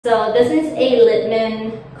So this is a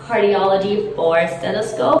Littmann Cardiology 4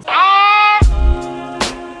 stethoscope. Hi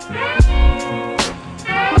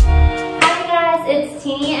guys, it's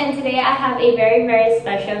Teeny and today I have a very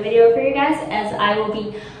special video for you guys as I will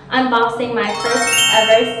be unboxing my first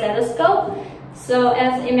ever stethoscope. So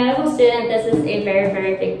as a medical student, this is a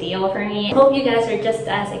very big deal for me. Hope you guys are just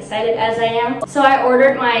as excited as I am. So I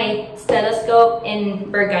ordered my stethoscope in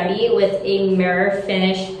Burgundy with a mirror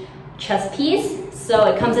finish chest piece. So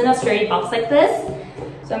it comes in a sturdy box like this.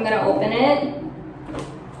 So I'm gonna open it.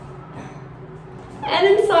 And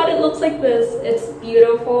inside it looks like this. It's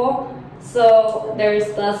beautiful. So there's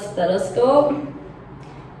the stethoscope.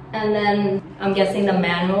 And then I'm guessing the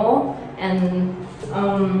manual and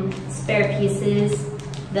spare pieces,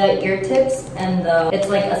 the ear tips, and it's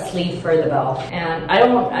like a sleeve for the belt. And I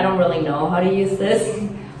don't really know how to use this,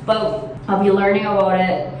 but I'll be learning about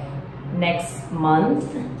it next month.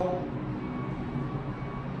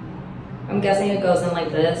 I'm guessing it goes in like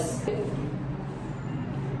this.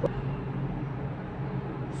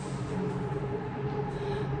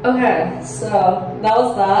 Okay, so that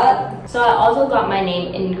was that. So I also got my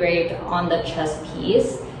name engraved on the chest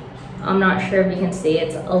piece. I'm not sure if you can see,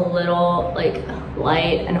 it's a little like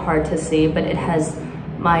light and hard to see, but it has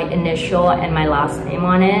my initial and my last name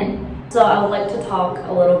on it. So I would like to talk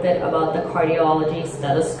a little bit about the cardiology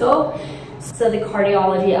stethoscope. So the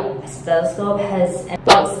cardiology stethoscope has an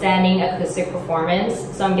outstanding acoustic performance.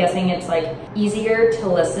 So I'm guessing it's like easier to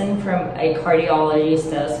listen from a cardiology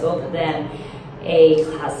stethoscope than a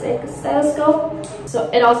classic stethoscope. So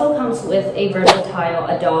it also comes with a versatile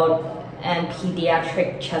adult and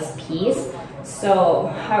pediatric chest piece. So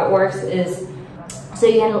how it works is, so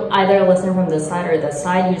you can either listen from this side or this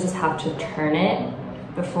side. You just have to turn it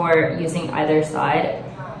before using either side.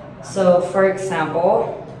 So for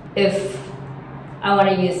example, if I want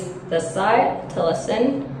to use this side to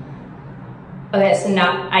listen. Okay, so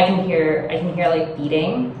now I can hear like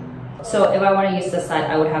beating. So if I want to use this side,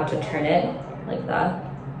 I would have to turn it like that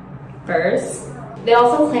first. They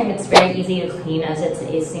also claim it's very easy to clean as it's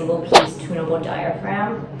a single piece tunable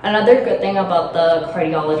diaphragm. Another good thing about the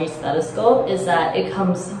cardiology stethoscope is that it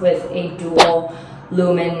comes with a dual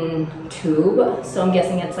lumen tube. So I'm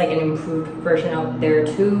guessing it's like an improved version of their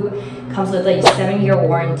tube. Comes with a 7-year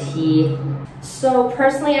warranty. So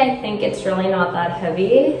personally, I think it's really not that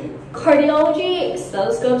heavy. Cardiology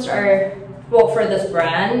stethoscopes are, well, for this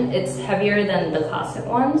brand, it's heavier than the classic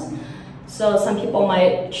ones. So some people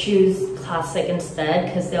might choose classic instead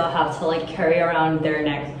because they'll have to like carry around their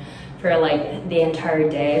neck for like the entire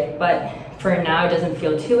day. But for now, it doesn't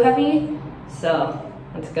feel too heavy, so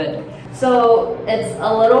that's good. So it's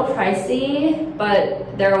a little pricey,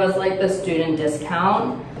 but there was like the student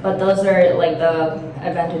discount. But those are like the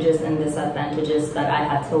advantages and disadvantages that I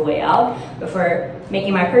had to weigh out before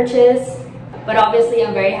making my purchase. But obviously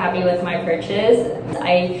I'm very happy with my purchase.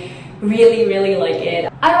 I really like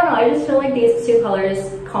it. I don't know, I just feel like these two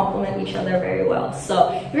colors complement each other very well. So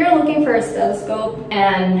if you're looking for a stethoscope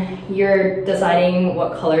and you're deciding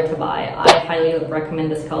what color to buy, I highly recommend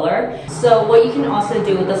this color. So what you can also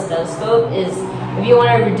do with the stethoscope is if you want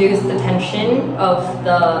to reduce the tension of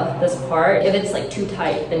this part, if it's like too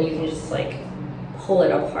tight, then you can just like pull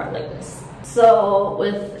it apart like this. So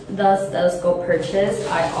with the stethoscope purchase,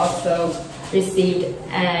 I also received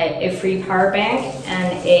a free power bank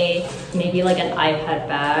and maybe like an iPad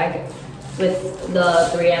bag with the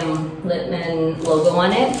 3M Littmann logo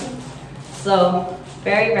on it. So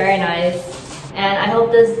very nice. And I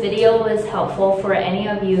hope this video was helpful for any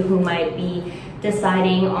of you who might be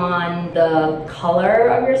deciding on the color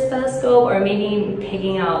of your stethoscope or maybe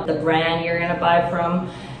picking out the brand you're gonna buy from.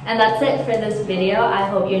 And that's it for this video. I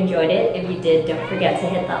hope you enjoyed it. If you did, don't forget to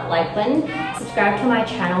hit that like button. Subscribe to my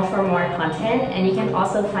channel for more content, and you can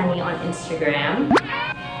also find me on Instagram.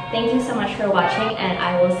 Thank you so much for watching, and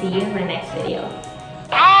I will see you in my next video.